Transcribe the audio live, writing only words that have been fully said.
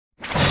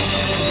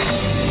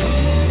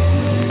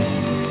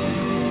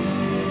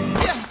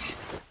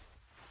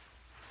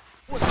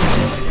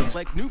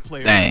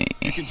Dang.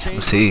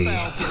 Let's see.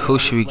 Who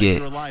should we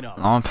get?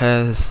 Long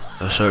pass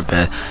or short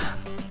pass?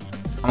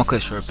 I'm gonna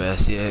click short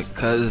pass, yeah,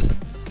 cause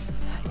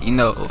you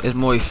know it's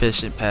more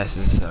efficient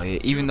passes. So yeah,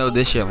 even though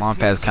this year long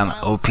pass kind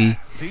of OP.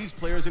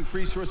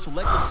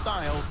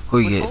 Who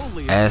you get?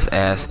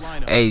 Ass.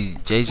 Hey,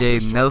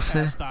 JJ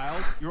Nelson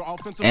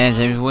and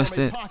James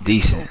Winston,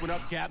 decent.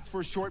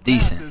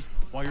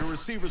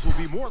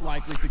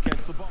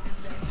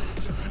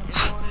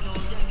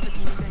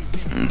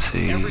 Let's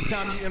see.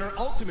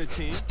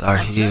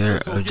 Start here.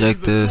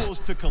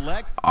 Objectives.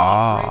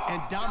 Oh.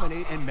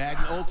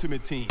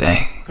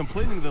 Dang.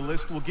 Completing the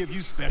list will give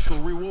you special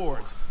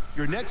rewards.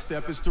 Your next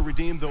step is to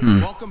redeem the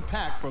welcome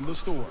pack from the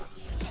store.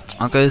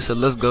 Okay, so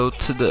let's go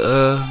to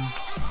the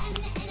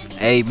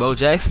hey, Bo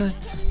Jackson.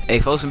 Hey,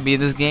 folks can be in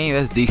this game.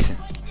 That's decent.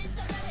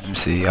 Let me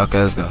see.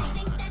 Okay, let's go.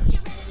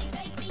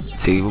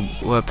 See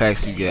what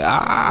packs you get.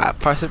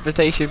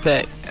 Precipitation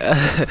pack.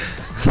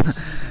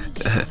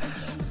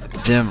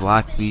 Jim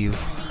Lockley. Look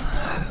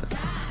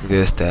at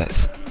his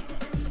stats.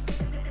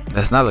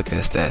 Let's not look at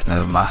his stats.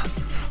 Never mind.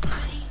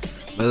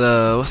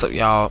 But what's up,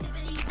 y'all?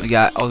 We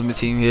got Ultimate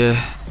Team here.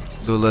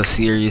 Do a little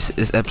series.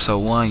 It's episode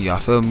 1. Y'all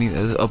feel me?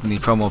 Let's open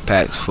these promo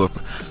packs for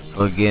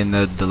getting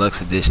the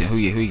deluxe edition. Who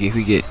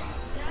get?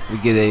 We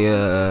get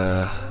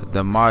a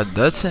DeMar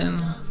Dutton.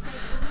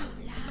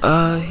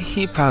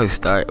 He probably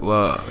start.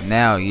 Well,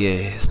 now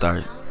yeah,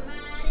 start.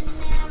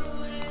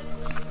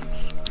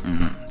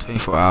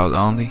 24 hours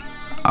only.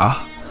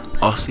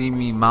 Oh, see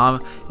me, mom.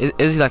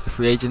 Is he like a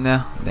free agent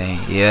now? Dang,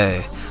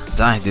 yeah.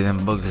 Giants did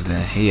them boogers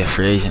then. He a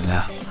free agent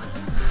now.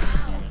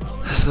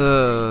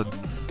 So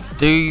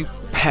 3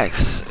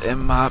 packs in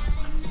my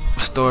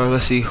store.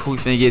 Let's see who we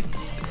finna get.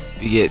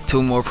 We get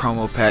 2 more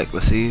promo packs.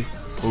 Let's see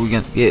who we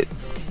gonna get.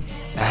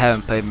 I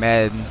haven't played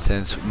Madden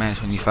since Madden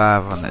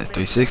 25 on that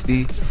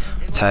 360.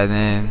 Tight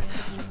end.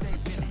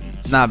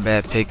 Not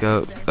bad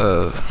pickup.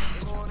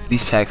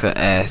 These packs are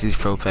ass. These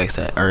pro packs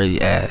are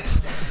already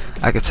ass.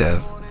 I could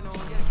tell.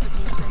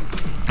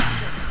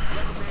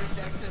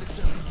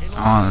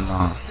 On and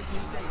on.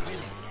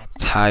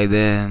 Tight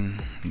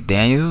end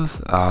Daniels.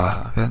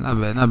 Okay, not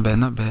bad.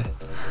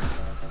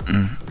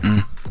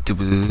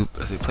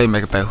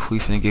 Playmaker pack. Who we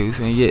finna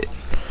get?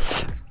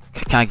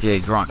 Can I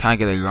get a Gronk?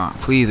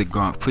 Please a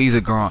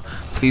Gronk.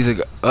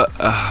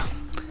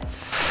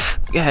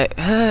 Yeah,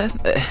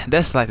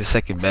 that's like the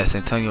second best.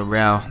 Antonio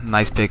Brown,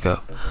 nice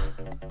pickup.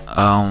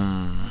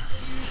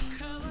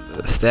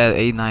 Stat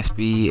 89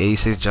 speed,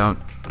 86 jump,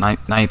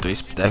 93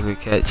 spectacular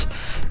catch,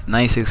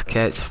 96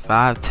 catch,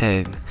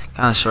 5'10",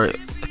 kind of short.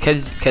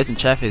 Catching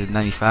traffic is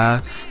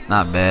 95,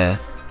 not bad.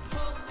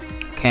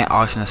 Can't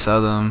auction or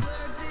sell them.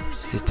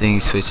 His thing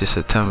switches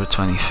September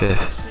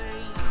 25th.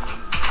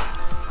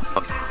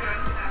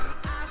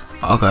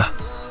 Okay.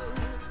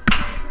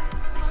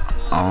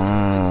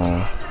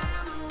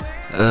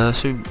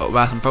 Should we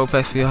buy some pro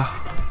packs for y'all?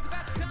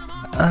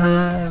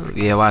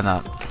 Yeah, why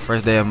not?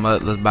 First day of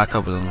month, let's buy a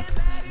couple of them.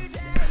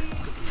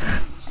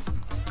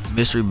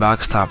 Mystery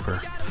box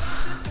topper.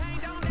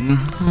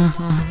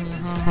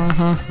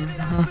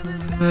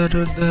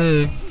 Better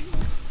day.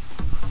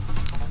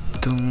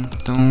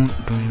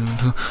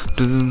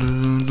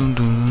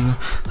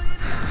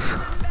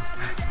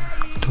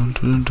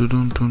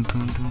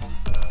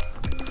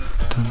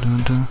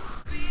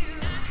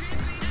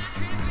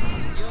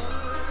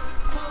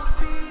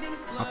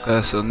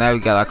 Okay, so now we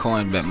got our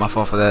coin back. My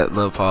fault for that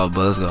little pause,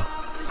 but let's go.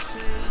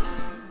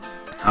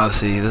 Let's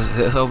see.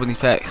 Let's open these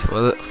packs.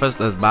 Well, first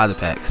let's buy the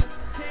packs.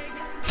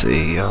 Let's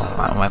see,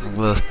 I might be a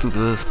little stupid.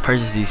 Let's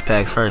purchase these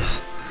packs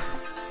first.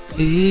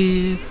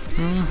 Hey.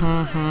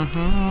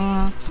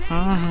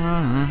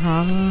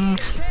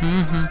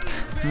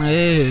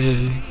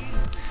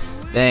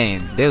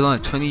 Dang, there's only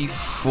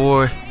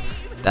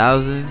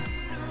 24,000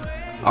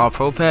 all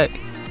pro pack.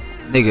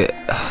 Nigga,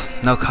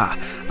 no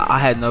I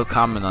had no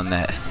comment on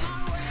that.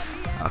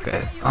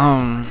 Okay,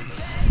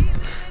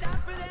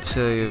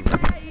 so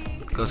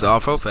go to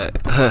all pro pack.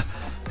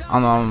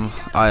 I'm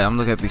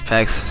looking at these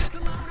packs,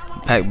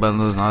 pack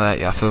bundles and all that.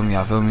 Y'all feel me?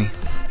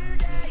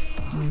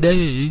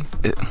 Day.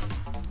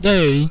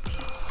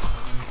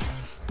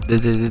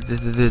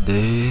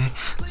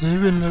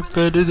 Living a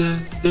better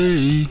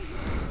day.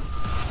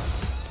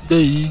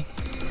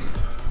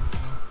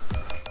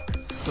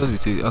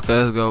 Okay,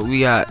 let's go. We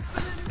got.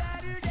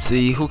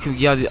 See who can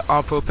get the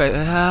all pro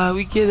pack.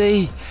 We get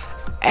a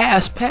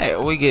ass pack.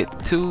 We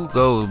get 2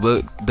 goals,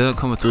 but doesn't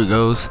come with 3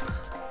 goals.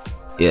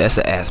 Yeah, that's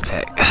an ass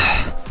pack.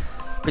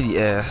 Pretty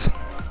ass.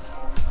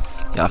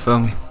 Y'all feel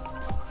me?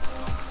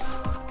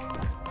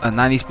 A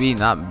 90 speed,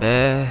 not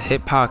bad.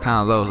 Hit power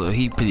kind of low, so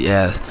he pretty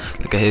ass.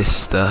 Look at his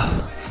stuff.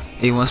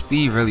 81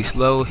 speed, really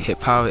slow. Hit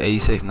power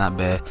 86, not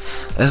bad.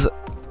 That's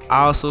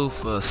also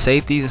for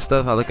safeties and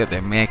stuff. I look at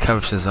their man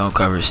coverage and zone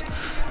coverage.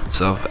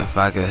 So if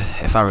I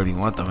really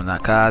want them or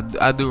not, cause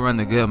I do run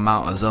a good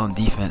amount of zone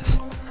defense.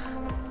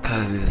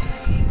 Cause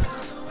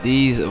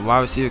these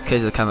wide receiver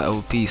catches are kind of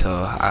OP, so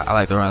I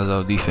like to run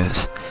zone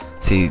defense.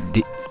 See,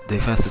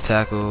 defensive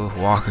tackle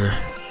Walker.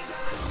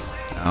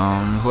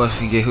 Who else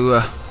we can get?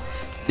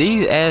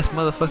 These ass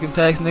motherfucking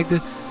packs,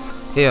 nigga.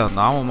 Hell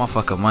no, I want my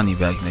fucking money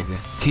back, nigga.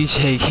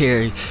 TJ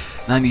carry,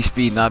 90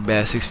 speed, not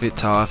bad. 6 foot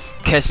tall.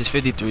 Catches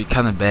 53,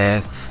 kind of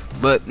bad,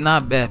 but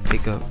not bad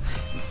pickup.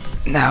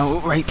 Now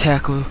right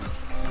tackle,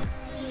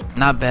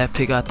 not bad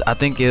pickup. I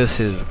think it was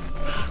his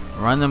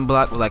running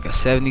block with like a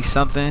 70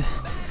 something.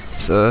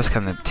 So that's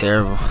kind of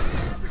terrible.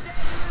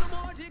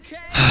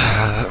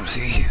 Let me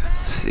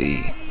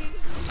see.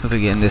 If we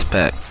get in this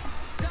pack.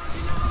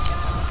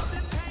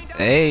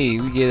 Hey,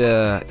 we get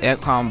a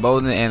Anquan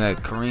Bolden and a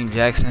Kareem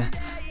Jackson.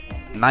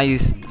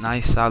 Nice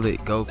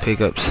solid gold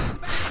pickups.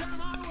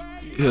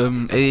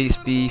 88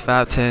 speed,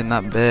 5'10",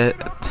 not bad.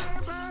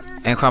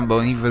 Anquan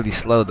Bolden, he's really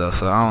slow though,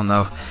 so I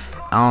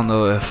don't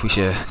know if we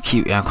should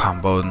keep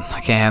Anquan Bolden.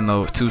 I can't have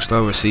no too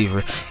slow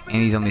receiver, and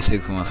he's only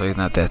 6'1", so he's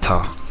not that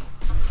tall.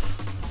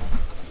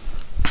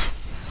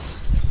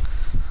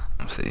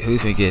 Let's see who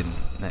we get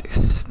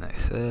next.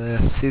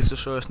 Caesar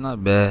Shorts,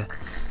 not bad.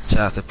 Shout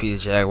out to Peter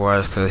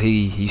Jaguars, cause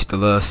he used to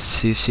love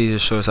Caesar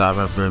Shorts. I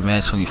remember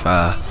Man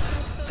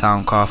 25,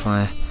 Tom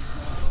Coughlin,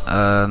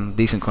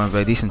 decent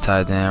cornerback, decent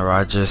tight end,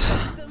 Rogers.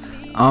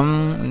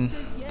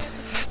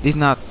 He's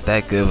not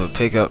that good of a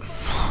pickup.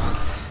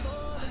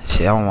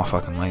 Shit, I want my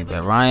fucking money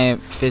back. Ryan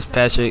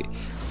Fitzpatrick,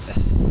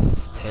 that's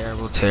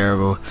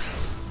terrible.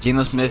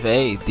 Geno Smith,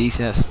 hey,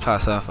 decent. That's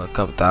probably something for a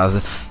couple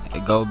thousand.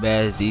 Gold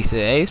badge,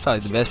 decent. Hey, it's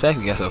probably the best pack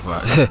we got so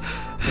far.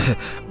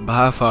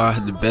 By far,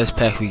 the best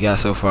pack we got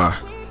so far.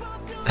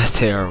 That's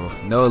terrible.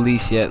 No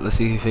Elise yet. Let's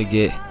see if we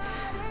get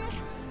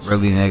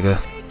really, nigga.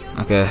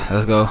 Okay,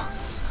 let's go.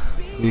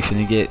 We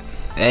finna get.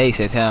 Hey,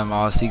 Santana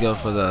Moss. He go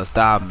for the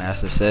Style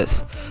Master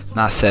sets.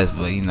 Not sets,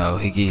 but you know,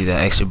 he gives you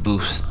that extra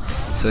boost.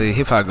 So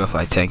he probably go for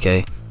like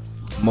 10K.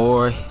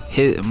 More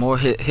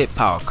hit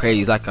power.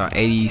 Crazy, like on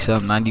 80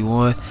 something,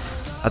 91.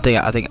 I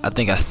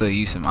think I still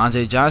use him.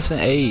 Andre Johnson,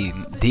 hey,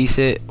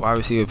 decent wide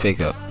receiver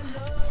pickup.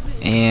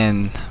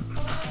 And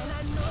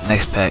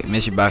next pack,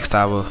 Mission Box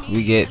Tower,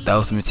 we get the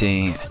Ultimate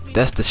Team.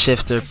 That's the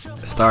Shifter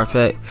star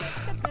pack.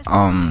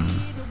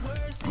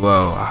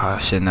 Well, I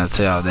shouldn't have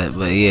tell y'all that,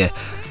 but yeah.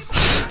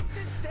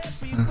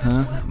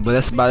 But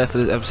that's about it for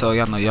this episode.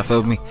 Y'all know, y'all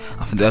feel me?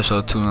 I'm for the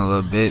episode 2 in a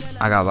little bit.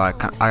 I got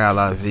a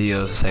lot of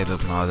videos to say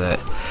up and all that.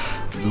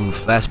 Do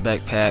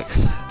flashback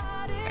packs,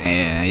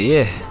 and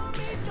yeah.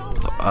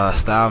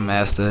 Style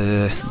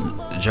Master,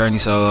 Journey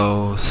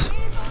Solos,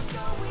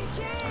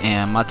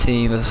 and my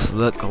team. Let's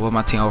look at what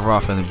my team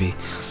overall finna be.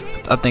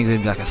 I think it's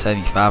gonna be like a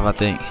 75. I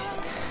think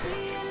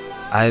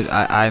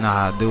I know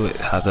how to do it,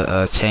 how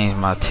to change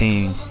my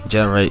team,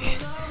 generate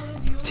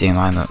team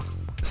lineup.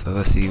 So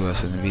let's see what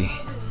it's gonna be.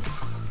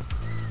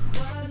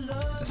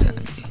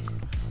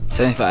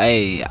 75.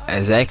 Hey,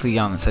 exactly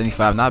on the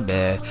 75. Not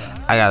bad.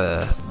 I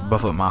gotta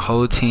buff up my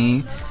whole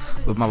team,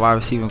 but my wide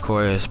receiving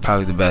core is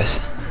probably the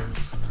best.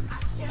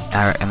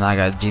 And I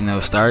got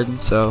Geno starting,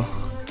 so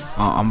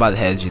I'm about to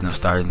have Geno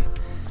starting.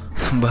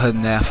 But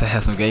now I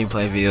have some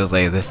gameplay videos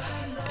later.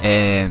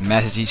 And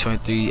Master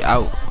G23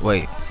 out.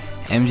 Wait,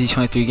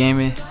 MG23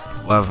 Gaming.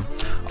 Well,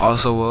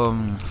 also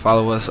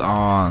follow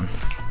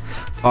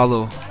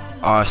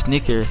our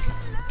sneaker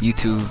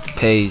YouTube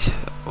page.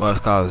 What's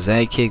called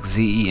Zenkicks,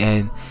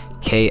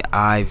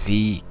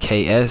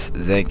 ZENKIVKS,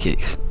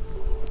 Zenkicks.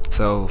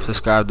 So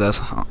subscribe to us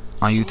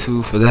on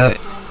YouTube for that.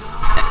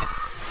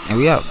 And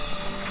we out.